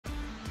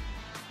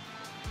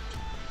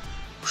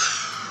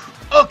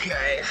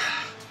Okay.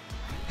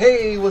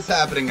 Hey, what's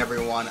happening,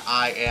 everyone?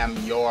 I am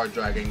your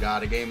Dragon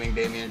God of Gaming,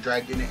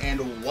 D.Dragon,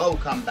 and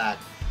welcome back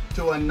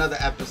to another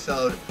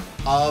episode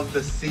of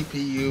the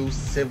CPU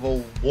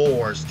Civil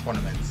Wars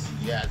tournaments.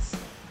 Yes,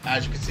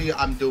 as you can see,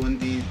 I'm doing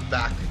these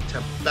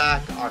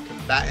back-to-back. Our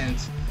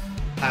combatants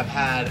have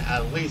had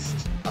at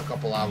least a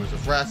couple hours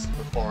of rest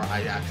before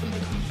I actually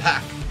come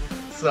back.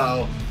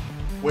 So,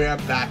 we're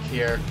back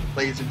here,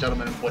 ladies and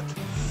gentlemen, with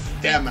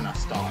Stamina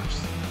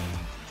Stars.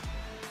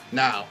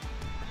 Now,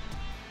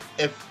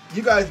 if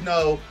you guys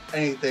know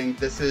anything,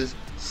 this is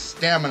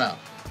stamina.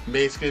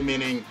 Basically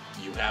meaning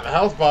you have a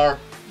health bar,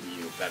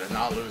 you better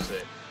not lose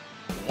it.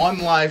 One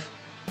life,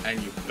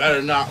 and you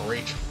better not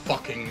reach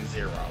fucking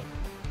zero.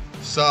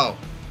 So,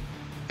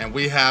 and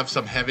we have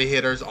some heavy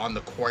hitters on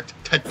the court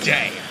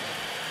today.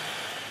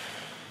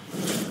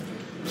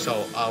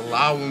 So,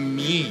 allow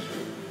me.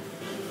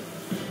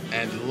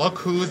 And look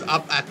who's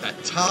up at the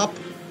top.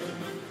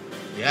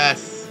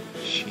 Yes,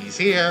 she's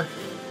here.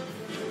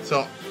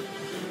 So,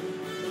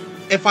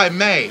 if I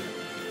may,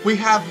 we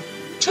have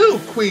two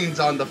queens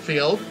on the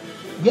field,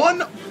 one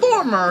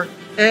former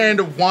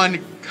and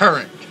one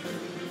current.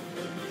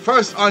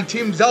 First on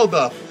Team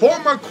Zelda,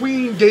 former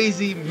Queen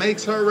Daisy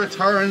makes her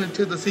return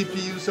to the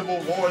CPU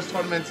Civil Wars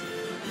tournaments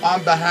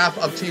on behalf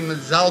of Team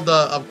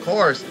Zelda, of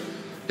course.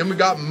 Then we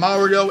got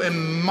Mario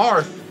and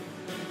Marth.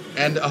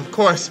 And of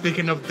course,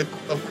 speaking of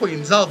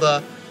Queen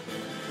Zelda,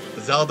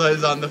 Zelda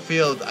is on the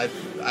field. I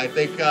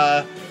think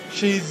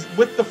she's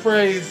with the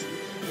phrase,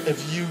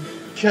 if you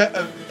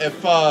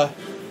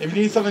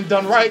need something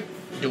done right,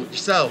 do it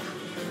yourself.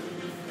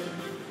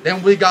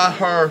 Then we got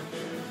her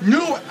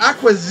new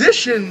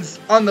acquisitions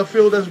on the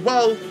field as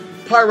well.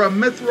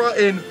 Pyramithra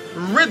and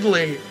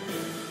Ridley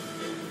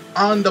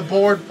on the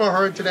board for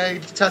her today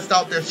to test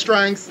out their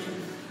strengths.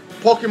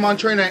 Pokemon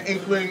Trainer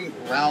Inkling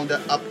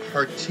rounded up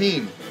her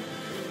team.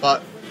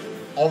 But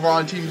over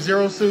on Team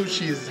Zero Suit,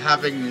 she's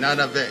having none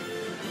of it.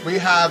 We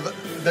have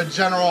the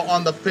General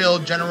on the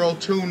field, General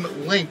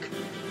Toon Link.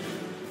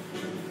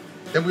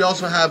 Then we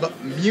also have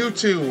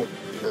Mewtwo,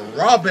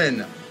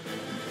 Robin,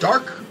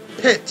 Dark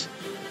Pit,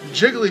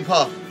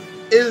 Jigglypuff,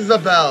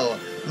 Isabelle,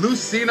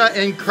 Lucina,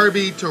 and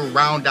Kirby to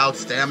round out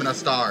Stamina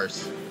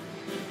Stars.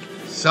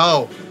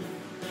 So,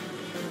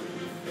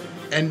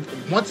 and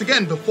once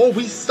again, before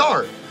we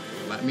start,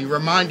 let me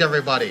remind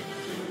everybody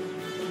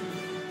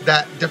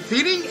that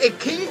defeating a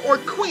king or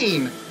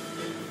queen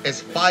is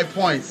 5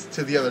 points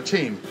to the other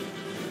team.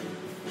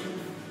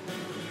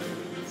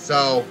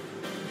 So,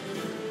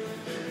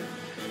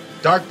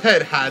 Dark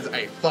Pit has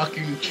a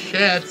fucking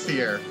chance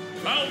here.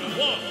 Round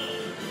one.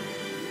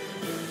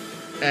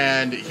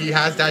 And he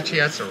has that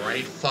chance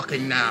right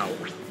fucking now.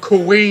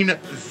 Queen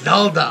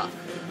Zelda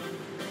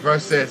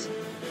versus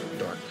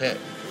Dark Pit.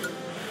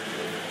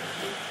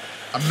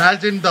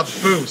 Imagine the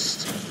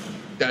boost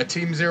that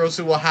Team Zero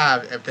Suit will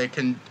have if they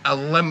can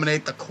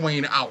eliminate the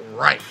Queen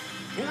outright.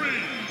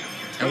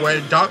 And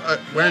when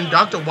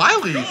Dr.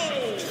 Wily's,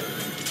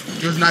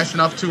 he was nice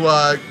enough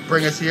to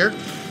bring us here.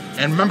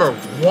 And remember,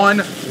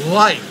 one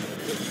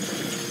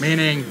life,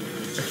 meaning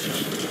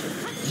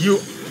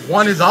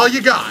one is all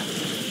you got.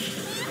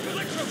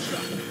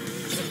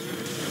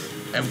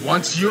 And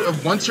once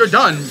you're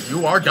done,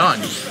 you are done.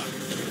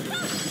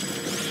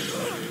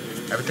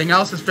 Everything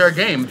else is fair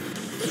game.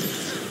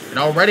 And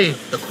already,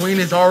 the Queen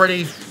is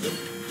already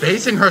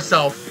basing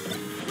herself.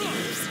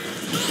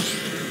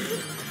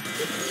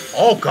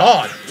 Oh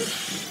God!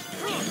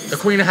 The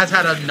Queen has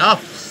had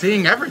enough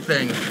seeing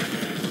everything.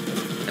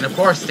 And of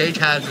course, stage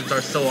hazards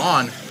are still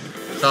on.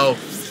 So,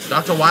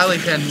 Dr. Wily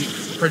can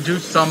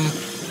produce some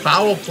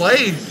foul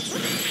plays.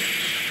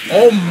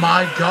 Oh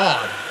my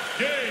God!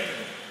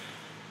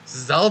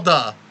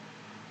 Zelda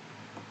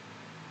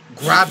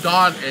grabbed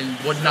on and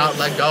would not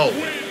let go.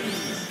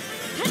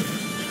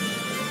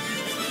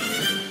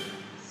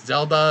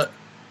 Zelda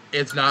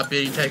is not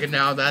being taken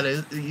down that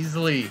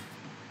easily.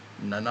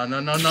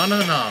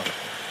 No.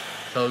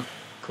 So,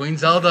 Queen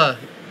Zelda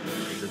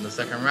is in the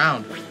second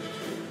round.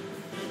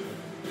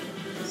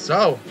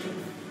 So,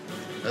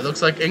 it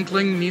looks like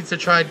Inkling needs to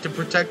try to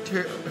protect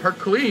her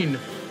queen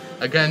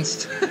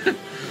against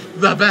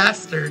the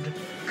bastard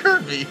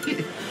Kirby.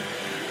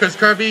 Because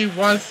Kirby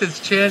wants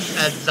his chance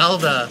at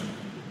Zelda.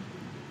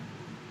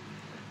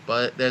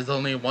 But there's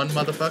only one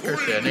motherfucker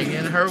standing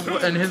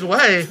in his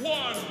way.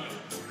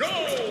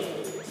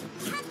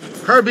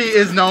 Kirby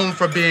is known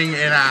for being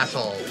an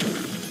asshole.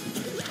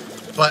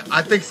 But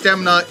I think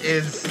Stamina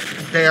is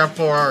there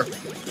for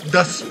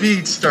the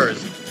speedsters.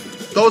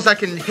 Those that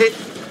can hit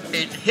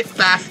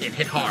fast and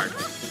hit hard.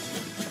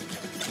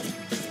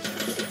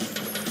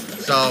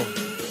 So,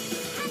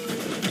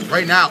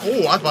 right now,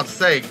 oh, I was about to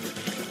say,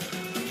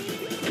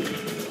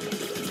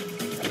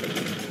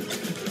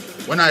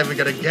 we're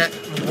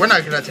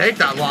not gonna take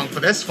that long for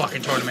this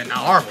fucking tournament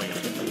now, are we?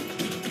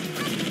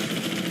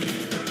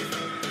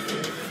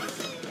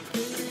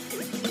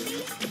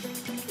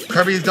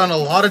 Kirby's done a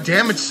lot of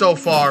damage so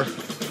far,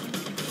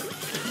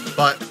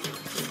 but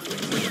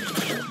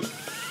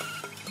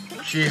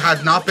She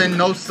has not been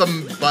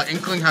but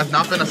Inkling has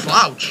not been a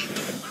slouch.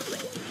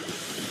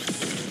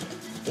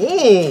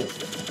 Oh!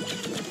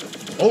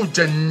 Oh,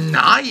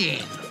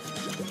 denying.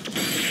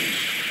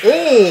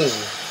 Oh!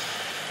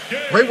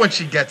 Right when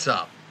she gets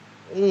up.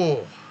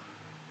 Oh.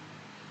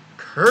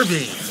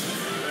 Kirby.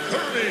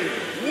 Kirby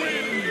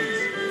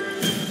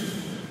wins.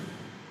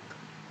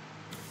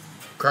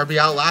 Kirby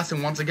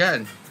outlasting once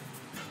again.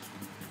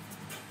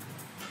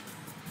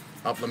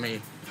 Oh, let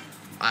me...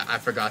 I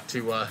forgot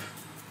to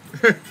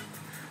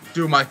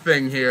do my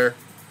thing here.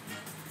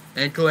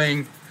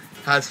 Inkling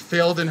has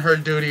failed in her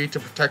duty to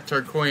protect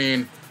her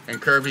queen,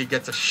 and Kirby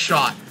gets a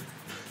shot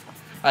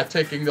at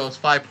taking those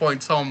 5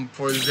 points home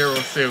for Zero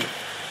Suit.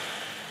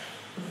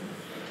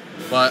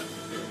 But,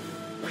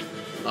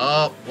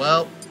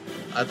 well,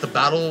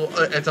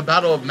 it's a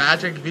battle of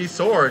Magic v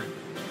Sword.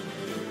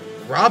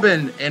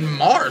 Robin and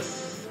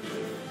Marth.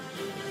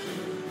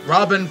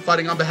 Robin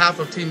fighting on behalf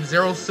of Team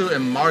Zero Suit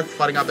and Marth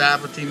fighting on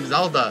behalf of Team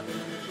Zelda.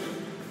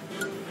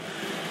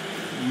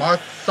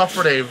 Marth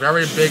suffered a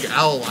very big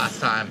L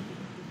last time.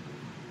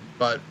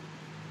 But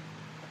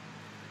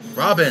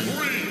Robin,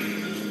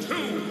 3, 2,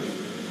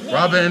 1,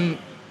 Robin,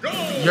 go.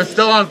 you're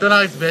still on thin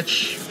ice,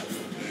 bitch.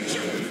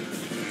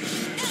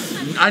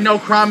 I know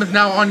Crom is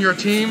now on your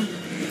team,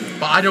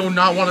 but I do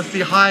not want to see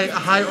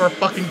high or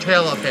fucking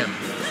tail of him.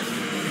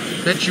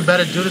 Bitch, you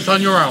better do this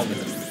on your own.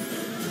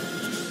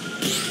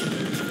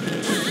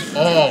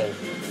 Oh.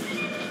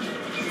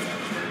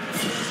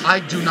 I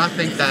do not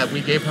think that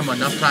we gave him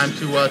enough time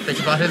to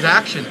think about his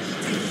actions.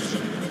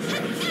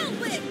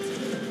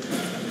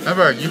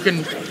 Remember, you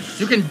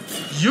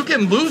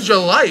can lose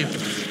your life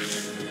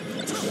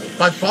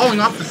by falling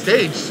off the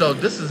stage, so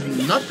this is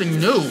nothing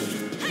new.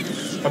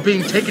 Or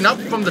being taken up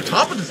from the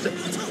top of the stage.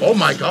 Oh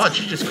my god,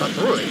 she just cut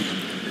through it.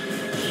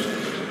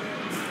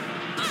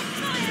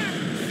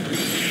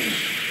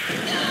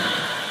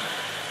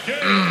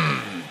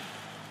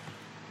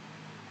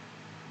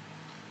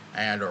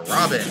 And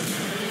Robin. A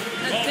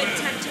good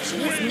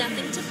tactician has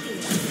nothing to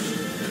fear.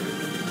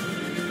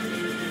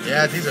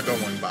 Yeah, these are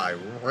going by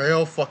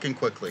real fucking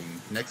quickly.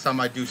 Next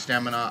time I do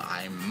stamina,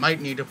 I might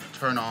need to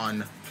turn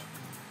on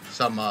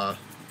some, I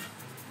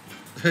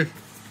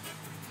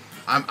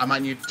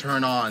might need to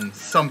turn on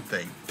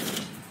something.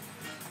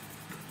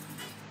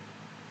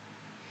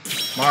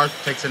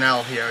 Marth takes an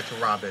L here to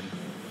Robin.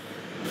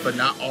 But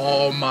not,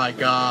 oh my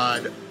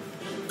god.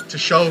 To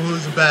show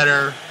who's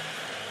better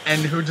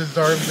and who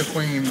deserves the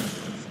queen's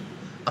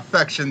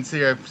affections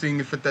here, seeing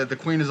if the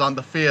queen is on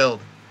the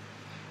field.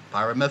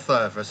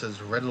 Pyramithra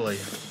versus Ridley.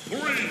 3,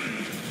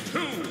 2,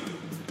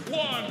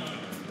 1,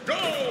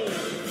 go!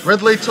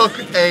 Ridley took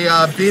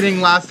a beating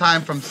last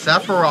time from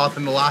Sephiroth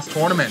in the last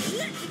tournament.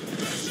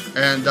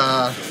 And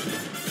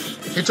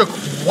he took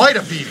quite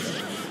a beating.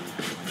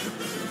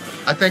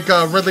 I think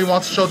Ridley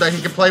wants to show that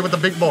he can play with the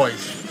big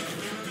boys.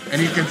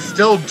 And he can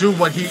still do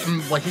what he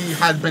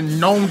has been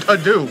known to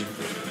do.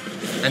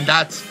 And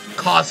that's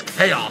cause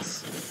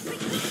chaos.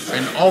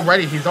 And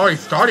he's already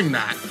starting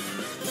that.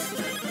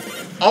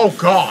 Oh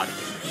god.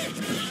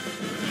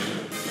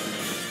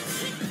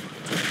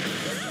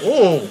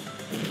 Oh.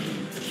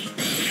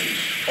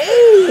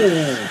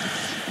 Oh.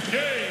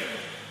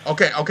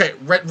 Okay.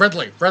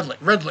 Ridley.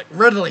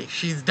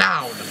 She's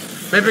down.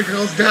 Baby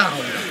girl's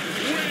down.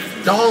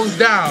 Doll's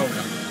down.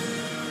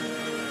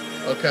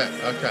 Okay.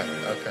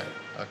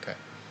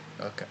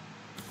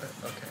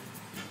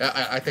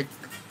 Yeah, I think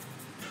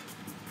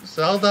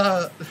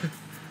Zelda,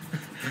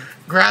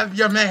 grab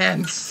your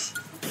mans.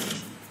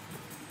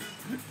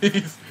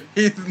 He's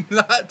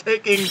not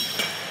taking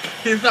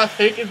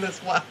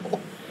this well.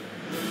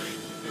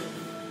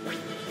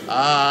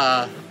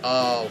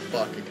 Oh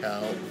fucking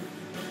hell.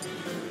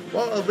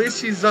 Well, at least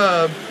she's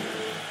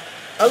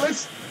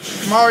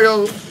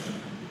Mario,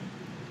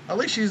 at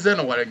least she's in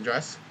a wedding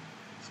dress,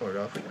 sort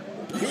of. 3,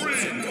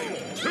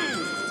 2,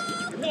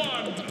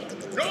 1,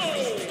 go!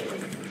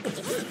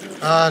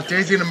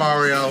 Daisy and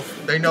Mario,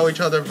 they know each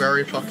other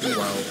very fucking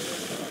well.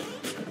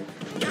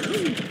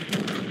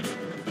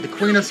 The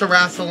Queen of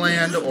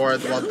Sarasaland, or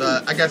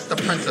I guess the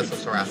Princess of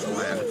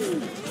Sarasaland,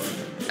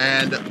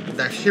 and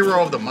the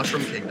hero of the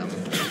Mushroom Kingdom.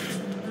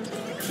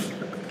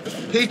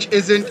 Peach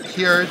isn't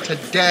here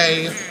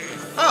today.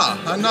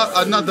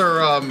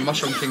 Another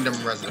Mushroom Kingdom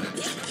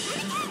resident,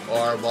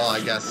 or well, I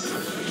guess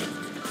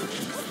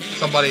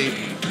somebody.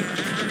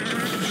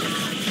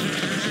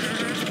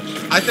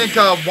 I think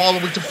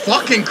Waluigi,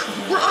 fucking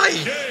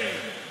Christ!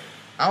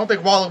 I don't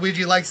think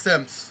Waluigi likes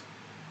Sims.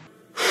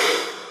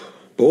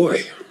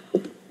 Boy,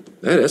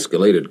 that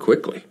escalated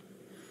quickly.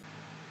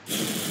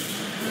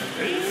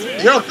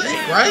 You don't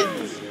think, right?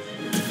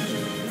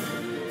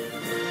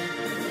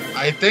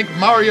 I think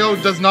Mario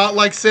does not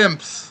like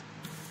Sims.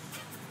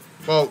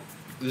 Well,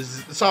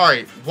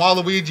 sorry,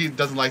 Waluigi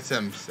doesn't like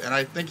Sims, and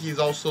I think he's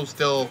also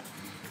still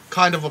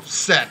kind of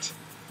upset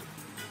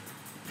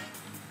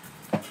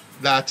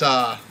that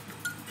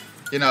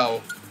you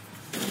know,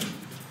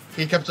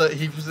 he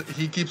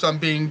keeps on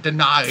being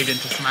denied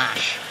into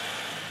Smash.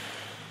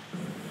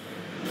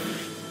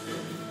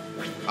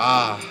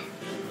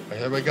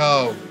 Here we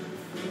go.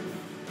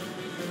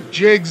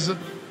 Jigs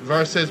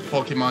versus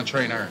Pokemon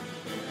Trainer.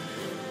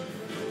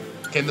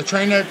 Can the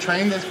trainer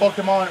train this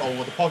Pokemon, or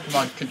will the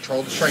Pokemon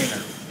control the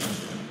trainer?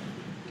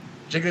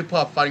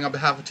 Jigglypuff fighting on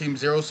behalf of Team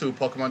Zero Suit.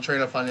 Pokemon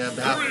Trainer fighting on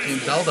behalf of Team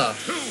Zelda.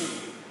 2,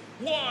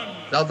 1,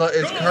 Zelda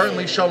is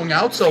currently showing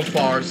out so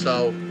far,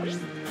 so...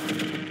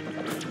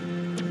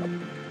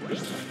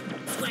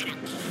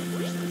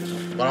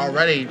 But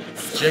already,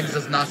 Jigs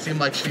does not seem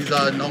like she's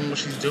knowing what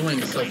she's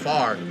doing so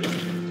far.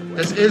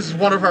 This is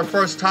one of her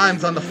first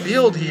times on the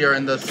field here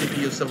in the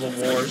CPU Civil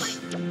Wars.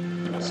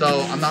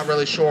 So, I'm not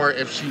really sure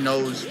if she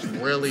knows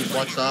really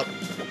what's up.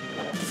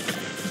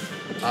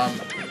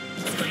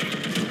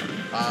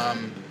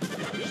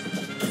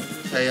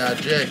 Hey,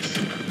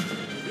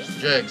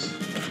 Jigs,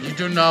 you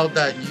do know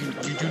that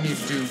you do need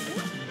to do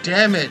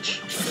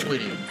damage,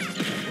 sweetie.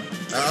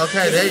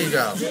 Okay, there you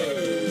go.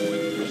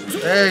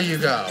 There you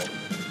go.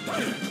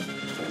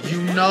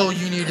 You know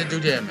you need to do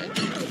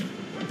damage.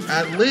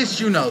 At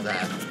least you know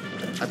that.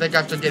 I think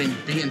after getting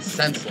beaten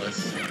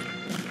senseless,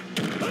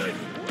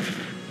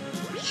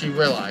 she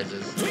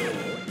realizes.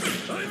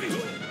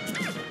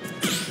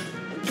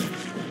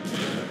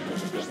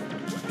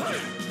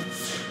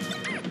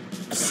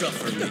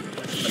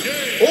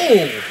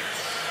 Oh!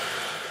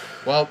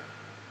 Well,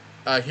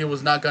 he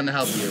was not going to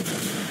help you.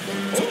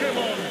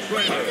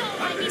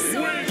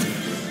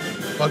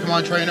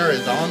 Pokemon Trainer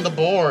is on the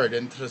board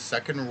into the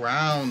second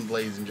round,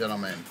 ladies and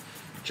gentlemen.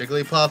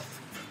 Jigglypuff,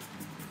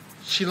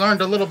 she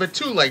learned a little bit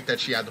too late that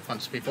she had to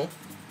punch people.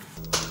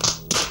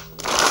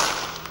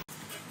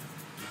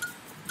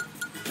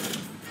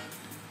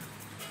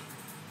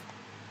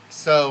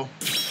 So,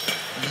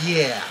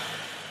 yeah.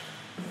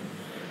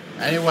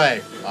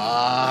 Anyway,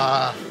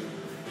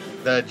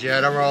 the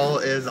General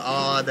is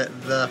on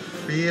the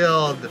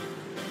field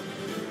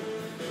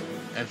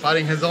and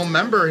fighting his own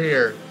member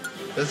here.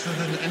 This is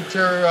an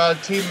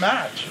inter-team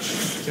match.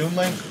 Toon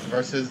Link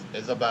versus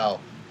Isabelle,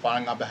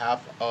 fighting on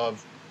behalf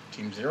of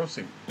Team Zero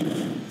Suit. 3,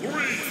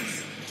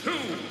 2,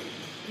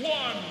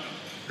 1,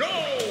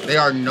 go! They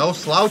are no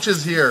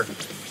slouches here.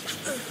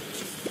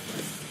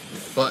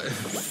 But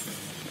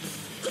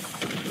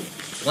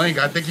Link,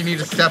 I think you need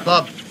to step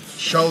up.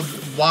 Show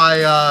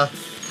why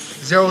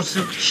Zero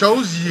Suit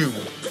chose you.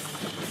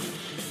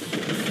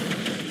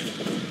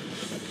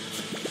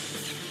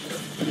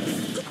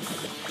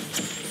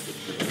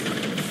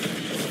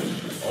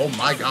 Oh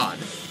my god.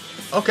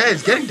 Okay,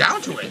 it's getting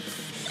down to it.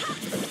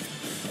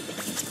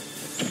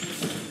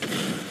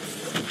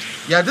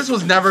 Yeah, this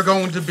was never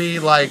going to be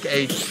like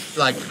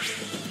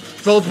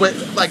filled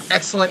with like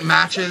excellent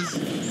matches.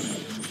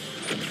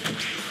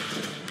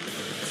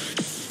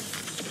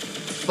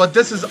 But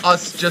this is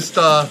us just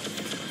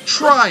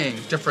trying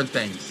different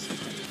things.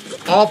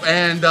 Oh,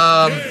 and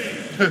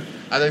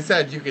as I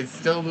said, you can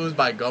still lose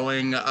by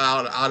going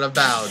out of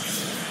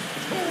bounds.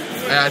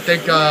 And I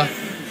think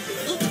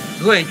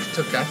Link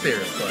took that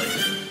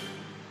seriously.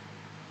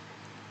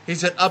 He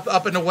said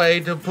up and away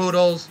to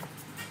Poodles.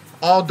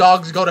 All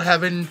dogs go to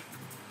heaven.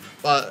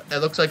 But it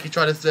looks like he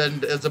tried to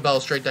send Isabelle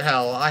straight to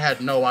hell. I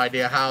had no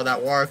idea how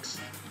that works.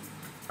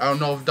 I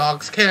don't know if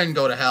dogs can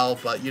go to hell,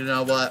 but you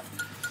know what?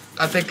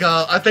 I think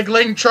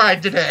Link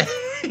tried today.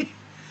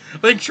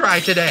 Link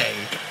tried today.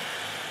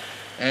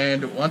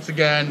 And once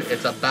again,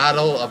 it's a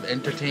battle of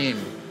inter-team.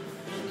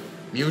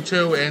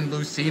 Mewtwo and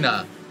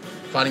Lucina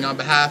fighting on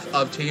behalf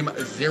of Team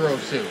Zero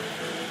Suit.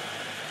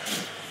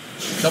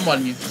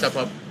 Someone needs to step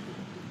up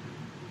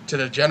to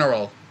the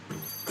General.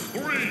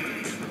 3,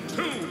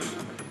 2,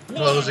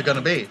 1, Well, who's it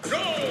gonna be? go!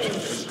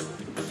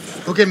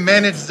 Who can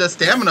manage the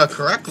stamina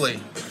correctly?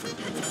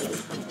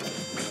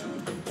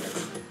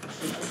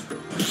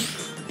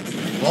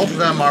 Both of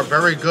them are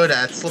very good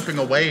at slipping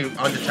away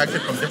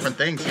undetected from different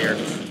things here.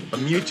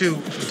 But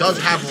Mewtwo does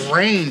have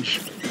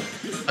range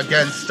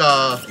against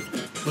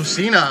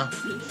Lucina.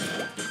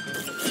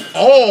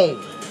 Oh!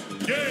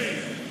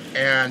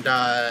 And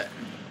damn!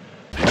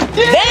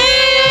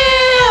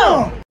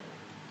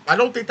 I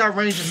don't think that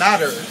range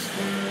matters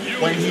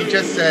when he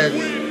just says,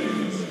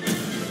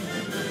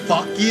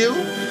 "Fuck you."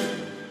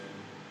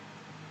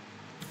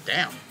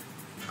 Damn!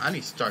 I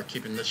need to start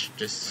keeping this.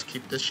 Just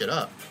keep this shit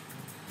up.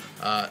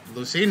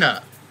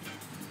 Lucina,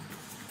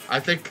 I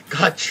think,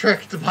 got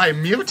tricked by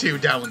Mewtwo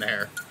down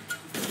there.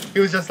 He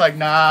was just like,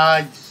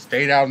 nah,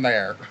 stay down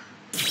there.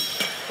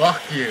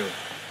 Fuck you.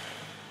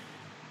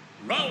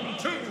 Round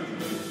 2.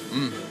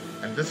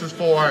 And this is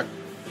for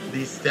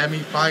the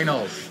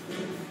semi-finals.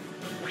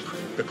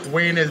 The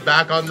Queen is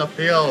back on the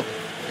field.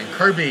 And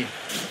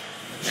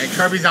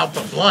Kirby's out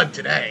for blood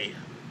today.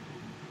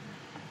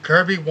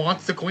 Kirby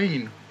wants the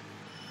Queen.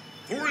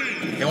 3,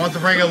 He wants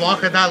to bring a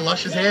lock of that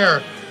luscious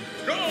hair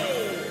go!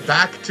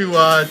 back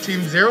to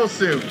Team Zero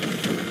Suit.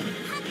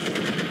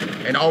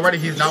 And already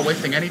he's not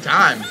wasting any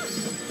time.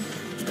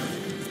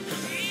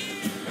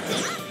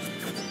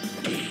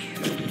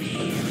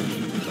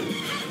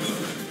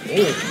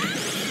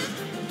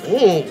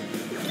 Oh.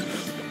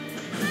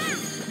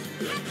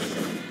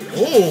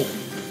 Oh.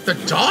 The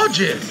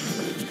dodges.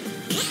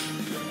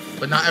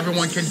 But not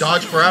everyone can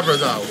dodge forever,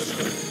 though.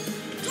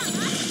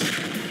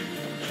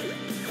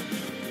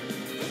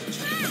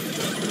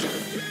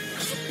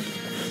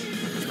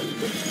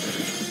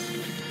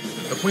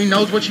 The queen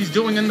knows what she's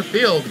doing in the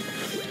field.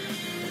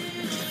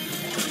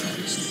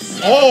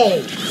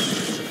 Oh!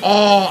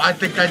 Oh, I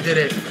think I did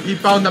it. He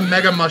found the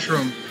Mega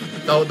Mushroom.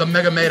 The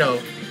Mega Tomato.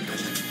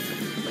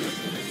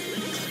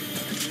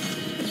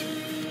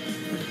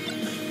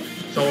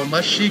 So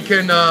unless she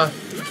can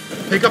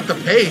pick up the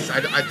pace,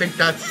 I think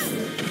that's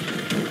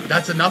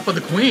enough for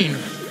the queen.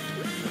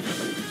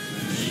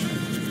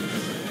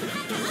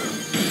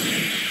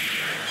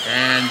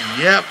 And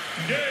yep,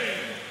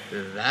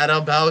 that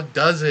about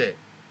does it.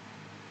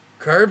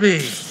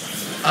 Kirby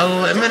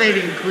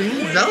eliminating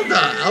Queen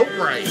Zelda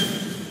outright.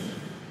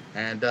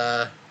 And if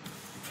I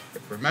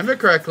remember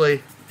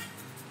correctly,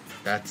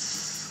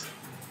 that's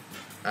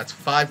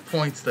 5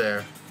 points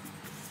there.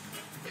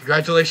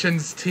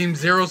 Congratulations, Team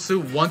Zero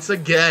Suit, once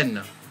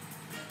again.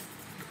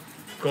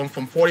 Going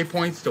from 40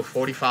 points to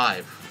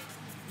 45.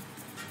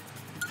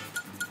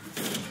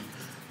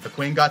 The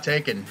queen got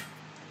taken.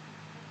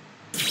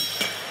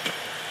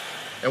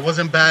 It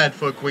wasn't bad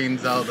for Queen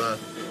Zelda.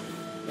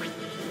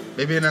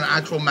 Maybe in an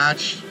actual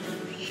match,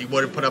 she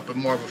would have put up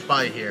more of a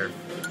fight here.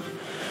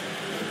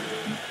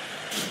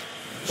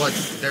 But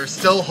there's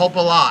still hope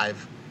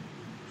alive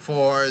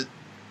for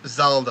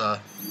Zelda.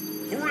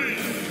 3,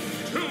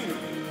 2,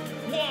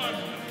 1,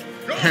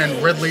 go!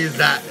 And Ridley is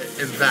that.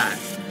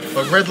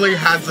 But Ridley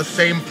has the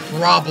same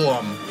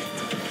problem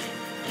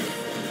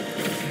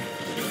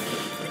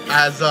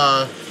as,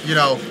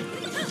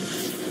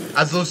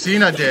 as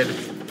Lucina did.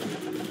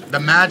 The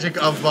magic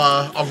of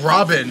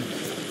Robin.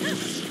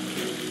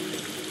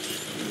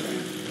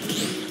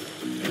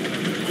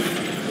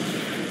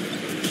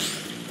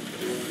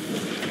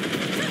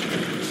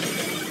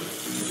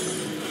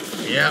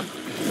 Yep.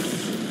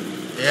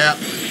 Yep.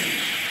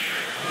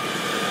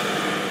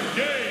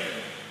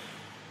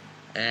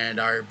 And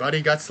our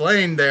buddy got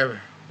slain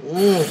there.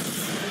 Ooh.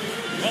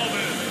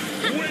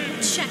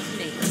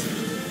 Checkmate.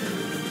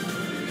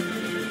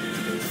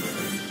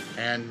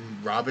 And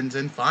Robin's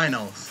in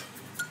finals.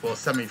 Well,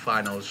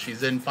 semifinals.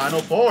 She's in Final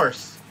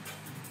Fours.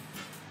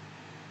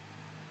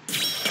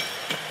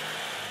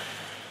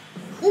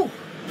 Whew.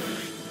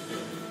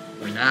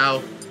 And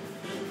now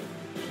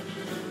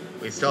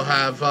we still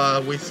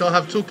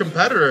have two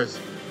competitors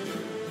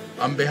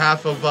on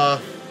behalf of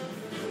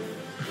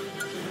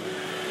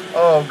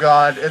oh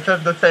god, it's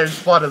in the same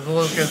spot as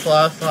Lucas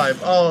last time.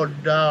 Oh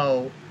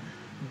no.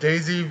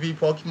 Daisy v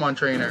Pokemon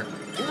Trainer.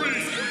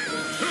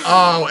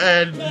 Oh,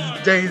 and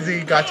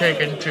Daisy got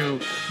taken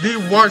to the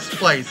worst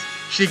place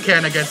she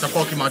can against a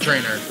Pokemon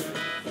Trainer.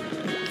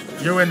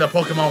 You're in the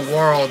Pokemon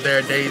world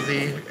there,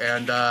 Daisy,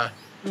 and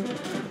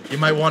you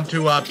might want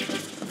to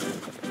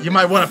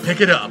pick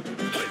it up.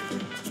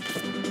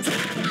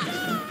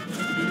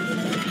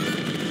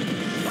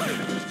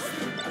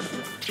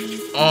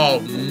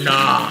 Oh,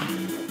 nah.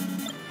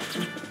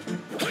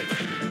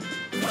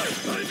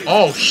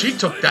 Oh, she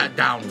took that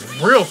down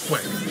real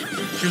quick.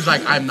 She was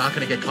like, I'm not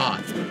gonna get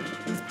caught.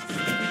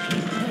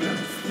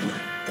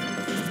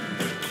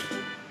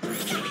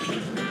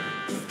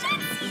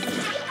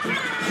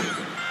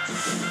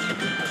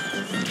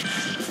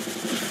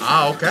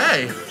 Ah,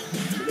 okay.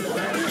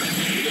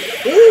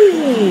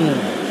 Ooh!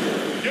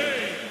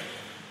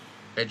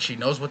 And she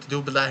knows what to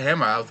do with that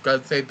hammer. I was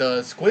gonna say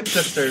the Squid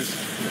Sisters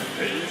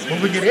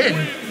moving it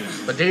in.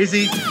 But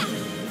Daisy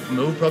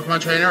moved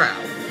Pokemon Trainer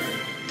out.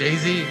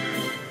 Daisy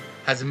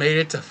has made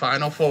it to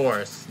Final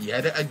Fours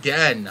yet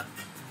again.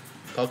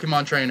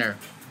 Pokemon Trainer.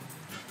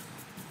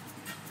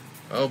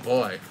 Oh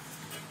boy.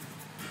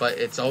 But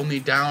it's only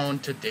down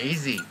to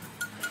Daisy.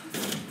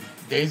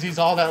 Daisy's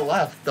all that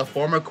left. The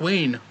former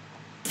queen.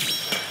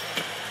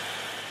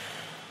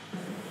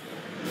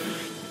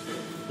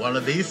 One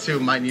of these two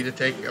might need to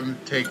take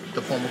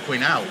the former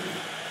queen out.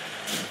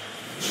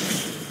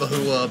 But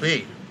who will it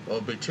be? Will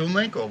it be Toon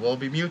Link or will it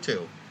be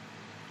Mewtwo?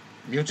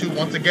 Mewtwo,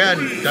 once again,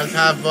 does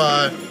have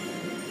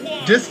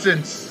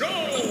distance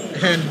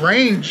and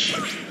range.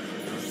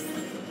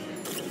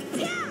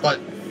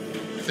 But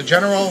the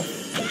general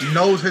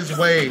knows his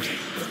way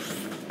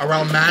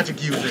around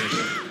magic users.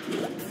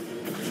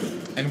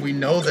 And we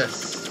know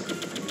this.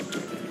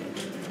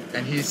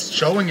 And he's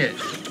showing it.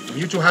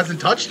 Mewtwo hasn't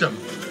touched him.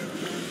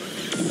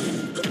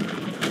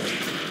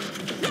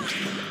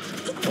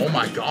 Oh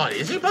my god,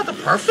 is he about the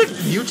perfect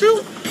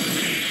Mewtwo?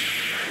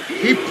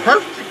 He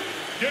perfect.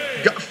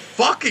 God,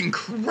 fucking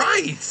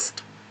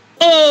Christ.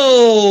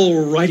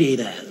 Alrighty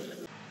then.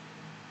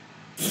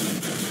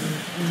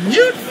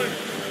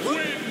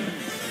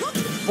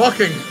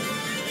 Fucking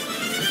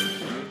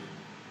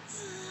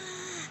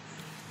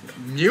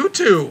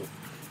Mewtwo.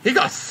 He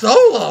got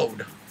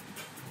soloed.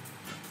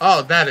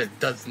 Oh,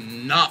 does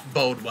not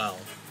bode well.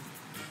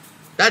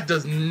 That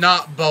does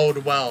not bode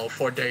well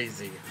for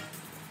Daisy.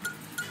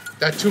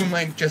 That Toon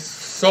Link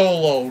just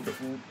soloed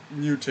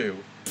Mewtwo.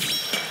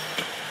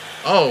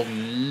 Oh,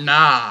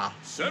 nah.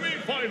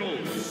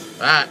 Semi-finals.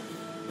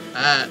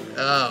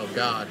 Oh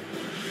god.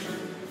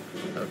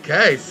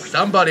 Okay,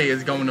 somebody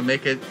is going to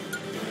make it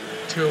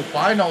to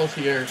finals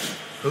here.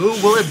 Who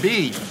will it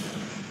be?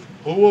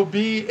 Who will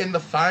be in the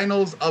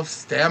finals of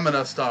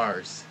Stamina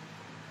Stars?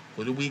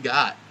 Who do we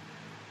got?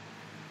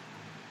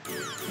 3,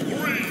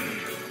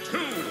 2,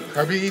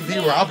 Kirby v.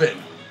 Robin.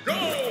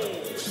 go!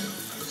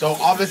 So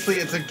obviously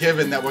it's a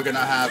given that we're going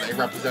to have a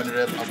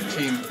representative of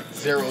Team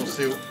Zero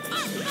Suit.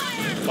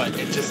 But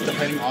it's just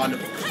depending on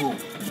who.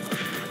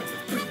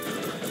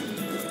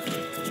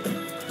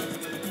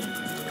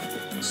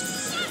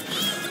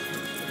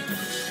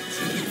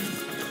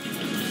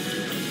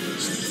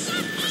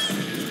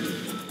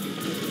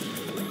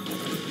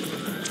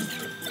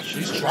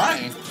 She's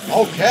trying.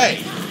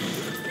 Okay.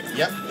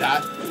 Yep,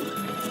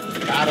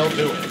 that'll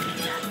do it.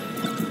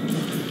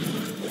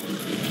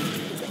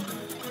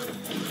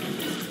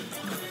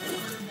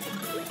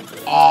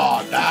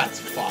 Oh, that's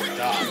fucked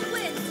up.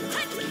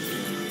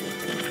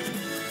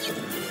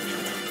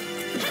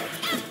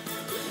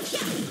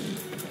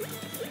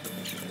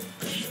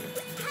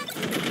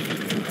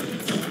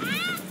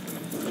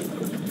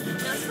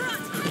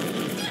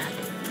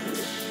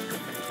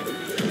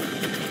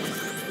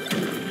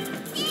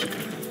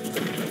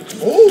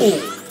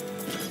 Ooh!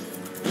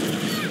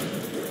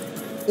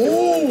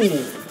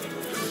 Ooh!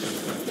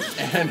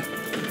 And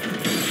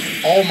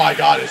oh my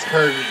god, it's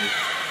Kirby.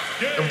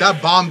 If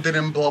that bomb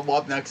didn't blow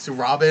up next to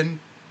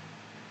Robin,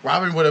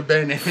 Robin would have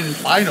been in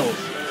finals.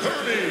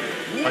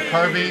 But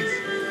Kirby,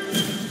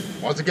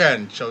 once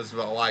again, shows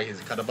why he's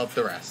cut above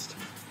the rest.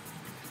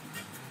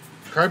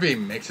 Kirby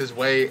makes his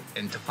way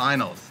into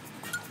finals.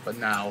 But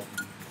now,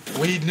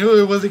 we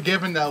knew it was a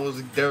given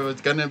that there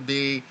was gonna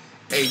be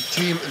a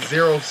Team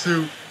Zero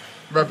Suit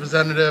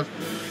representative,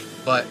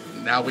 but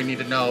now we need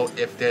to know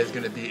if there's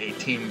going to be a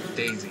Team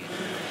Daisy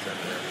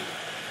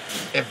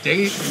representative. If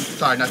Daisy,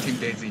 sorry, not Team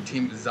Daisy,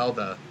 Team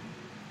Zelda.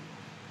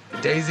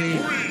 Daisy,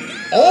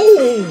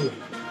 oh!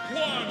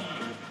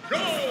 1,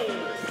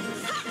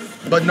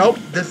 go! But nope,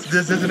 this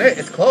isn't it,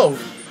 it's close.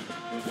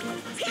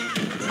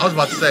 I was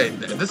about to say,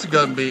 this is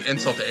going to be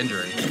insult to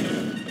injury.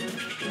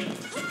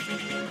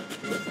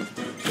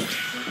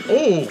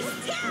 Oh!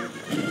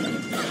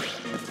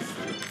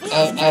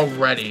 Oh,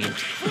 already.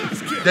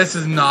 This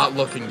is not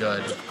looking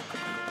good.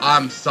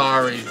 I'm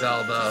sorry,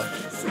 Zelda.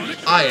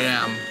 I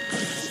am.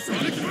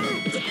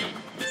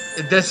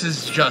 This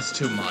is just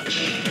too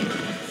much.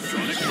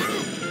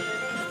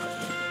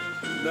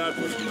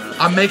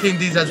 I'm making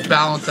these as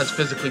balanced as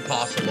physically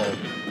possible.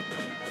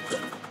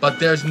 But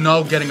there's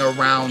no getting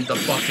around the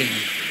fucking...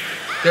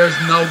 There's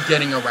no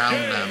getting around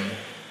them.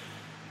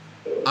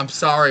 I'm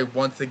sorry,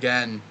 once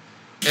again.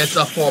 It's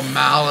a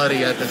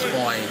formality at this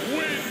point.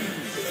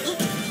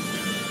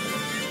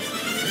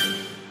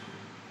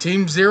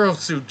 Team Zero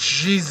Suit,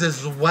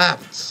 Jesus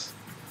wept.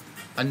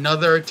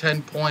 Another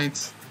 10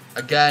 points.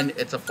 Again,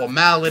 it's a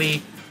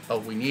formality,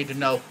 but we need to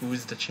know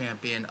who's the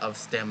champion of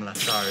Stamina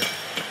Stars.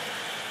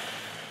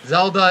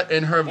 Zelda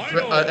and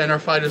her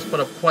fighters put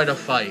up quite a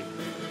fight.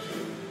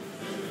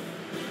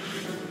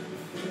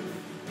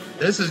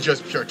 This is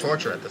just pure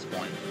torture at this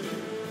point.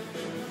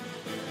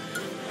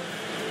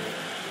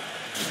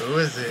 Who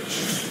is it?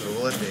 Who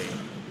will it be?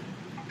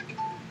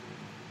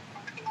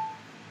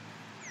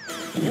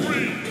 3,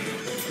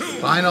 2,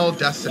 Final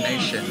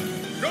destination.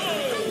 go!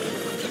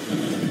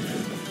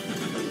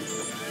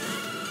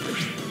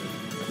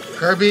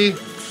 Kirby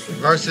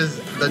versus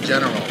the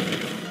General.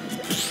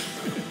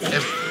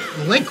 If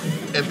Link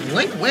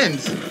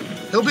wins,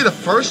 he'll be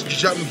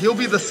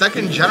the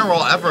second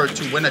General ever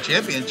to win a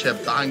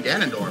championship behind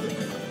Ganondorf.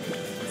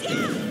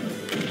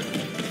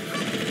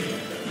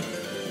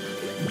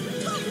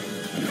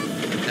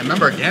 And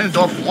remember,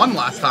 Ganondorf won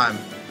last time,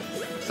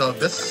 so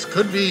this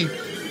could be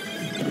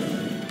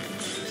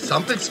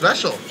something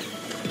special.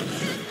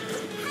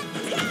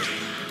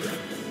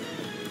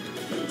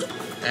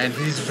 And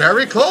he's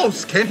very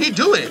close. Can he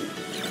do it?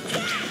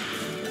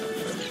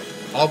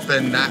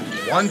 Open that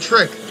one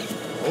trick.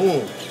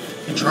 Oh,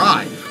 he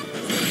tried.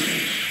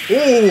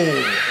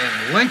 Oh,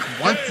 and Link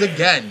once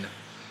again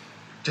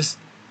just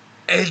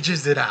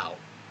edges it out.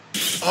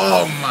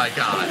 Oh my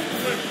god.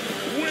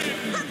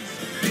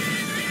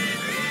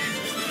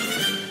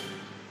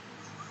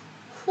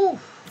 Whew.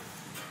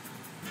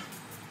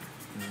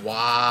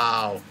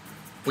 Wow.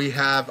 We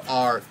have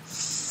our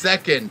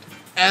second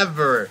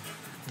ever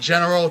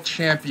General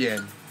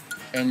Champion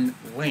in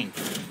Link.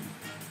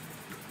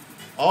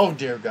 Oh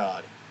dear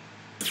God.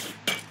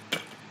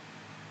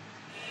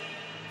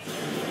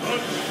 The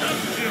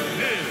champion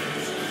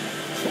is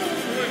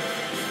Link.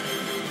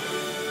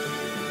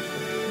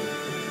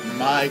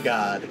 My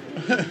God.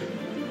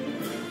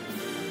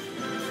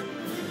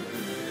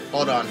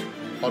 Hold on.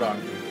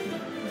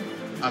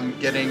 I'm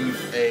getting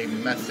a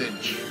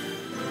message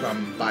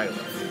from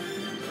Violet.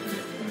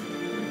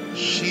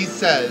 She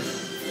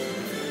says,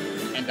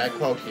 and I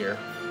quote here,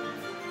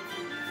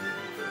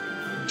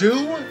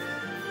 due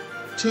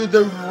to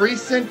the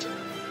recent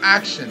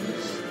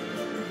actions,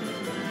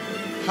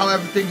 how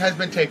everything has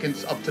been taken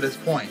up to this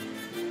point,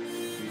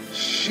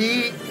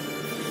 she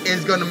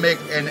is going to make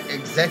an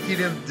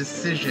executive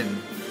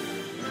decision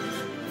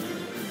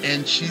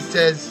And she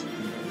says,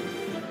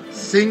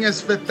 seeing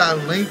as fit that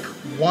Link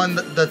won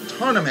the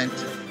tournament,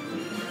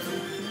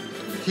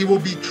 he will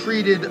be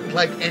treated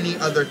like any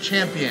other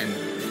champion.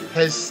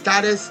 His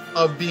status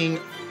of being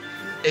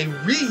a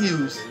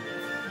reuse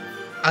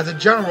as a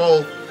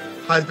general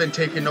has been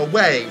taken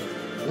away.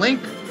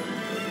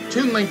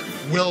 Toon Link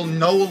will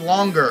no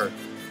longer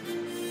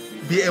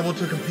be able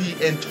to compete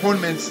in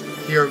tournaments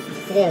here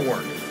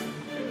forward.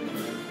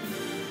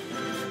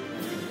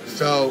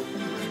 So,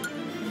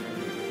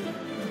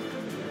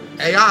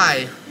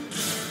 AI,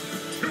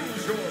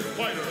 Choose your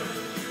fighter.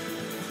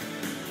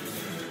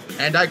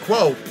 and I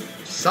quote,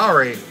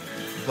 sorry,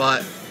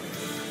 but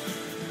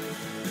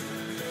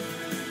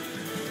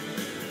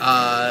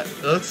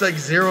it looks like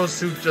Zero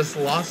Suit just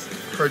lost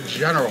her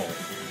general.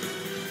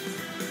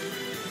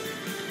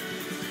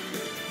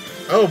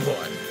 Oh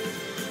boy.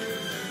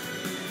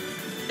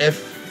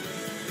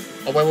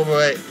 Oh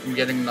wait, I'm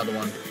getting another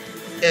one.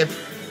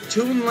 If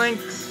Toon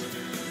Link's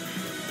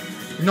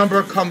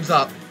number comes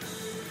up,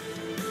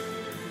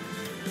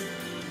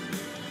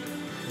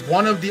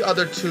 one of the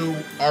other two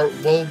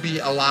will be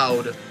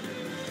allowed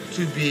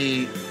to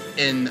be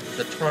in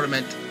the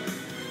tournament.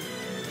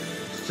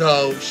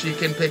 So she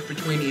can pick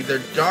between either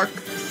Dark,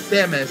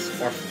 Samus,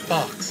 or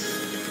Fox.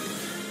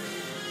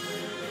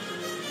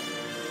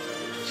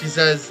 She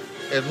says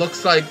it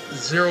looks like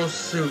Zero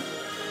Suit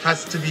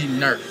has to be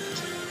nerfed.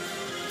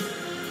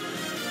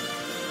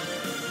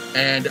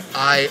 And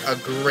I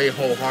agree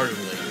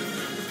wholeheartedly.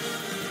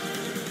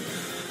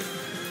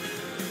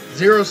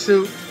 Zero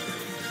Suit,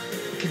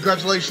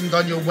 congratulations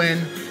on your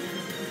win.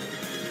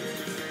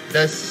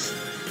 This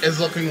is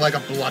looking like a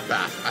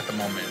bloodbath at the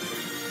moment.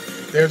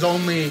 There's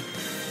only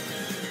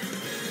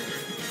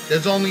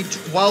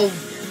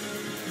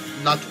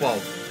 12, not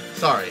 12,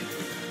 sorry.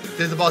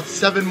 There's about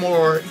 7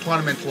 more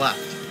tournaments left.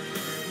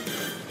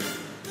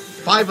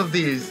 4 of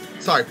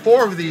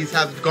these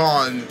have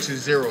gone to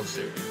Zero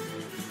Suit.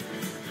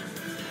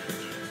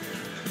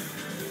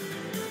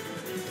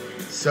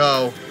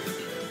 So,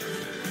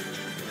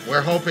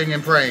 we're hoping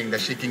and praying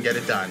that she can get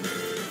it done.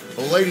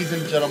 Well, ladies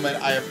and gentlemen,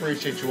 I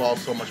appreciate you all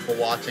so much for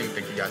watching.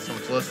 Thank you guys so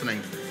much for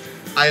listening.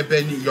 I have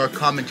been your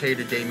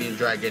commentator,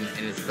 D.Dragon,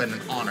 and it's been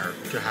an honor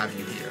to have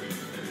you here.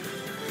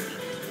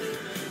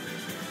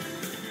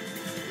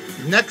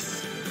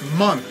 Next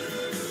month,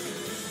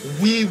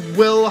 we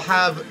will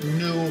have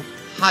new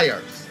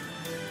hires.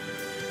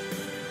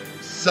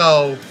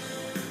 So,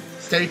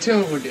 stay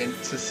tuned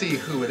to see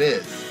who it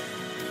is.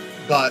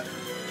 But,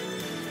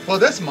 for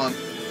this month,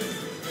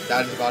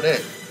 that is about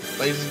it.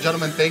 Ladies and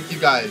gentlemen, thank you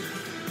guys.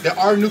 There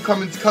are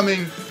newcomers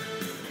coming.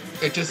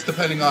 It's just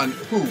depending on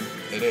who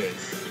it is.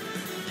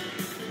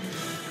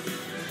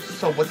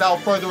 So without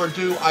further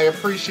ado, I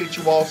appreciate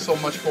you all so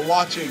much for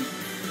watching.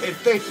 And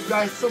thank you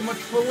guys so much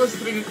for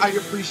listening. I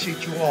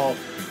appreciate you all.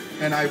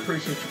 And I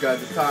appreciate you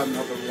guys' time. I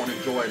hope everyone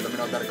enjoyed. Let me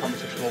know down in the comment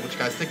section below what you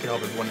guys think. I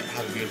hope everyone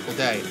has a beautiful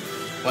day.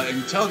 But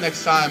until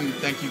next time,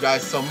 thank you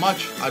guys so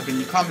much. I've been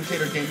your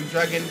commentator,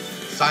 D.Dragon,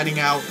 signing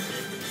out.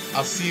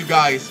 I'll see you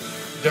guys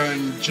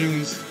during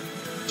June's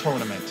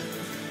tournament.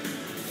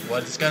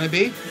 What it's gonna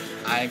be,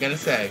 I ain't gonna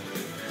say.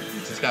 You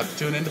just got to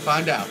tune in to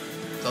find out.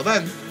 Till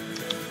then,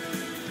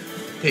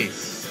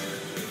 peace.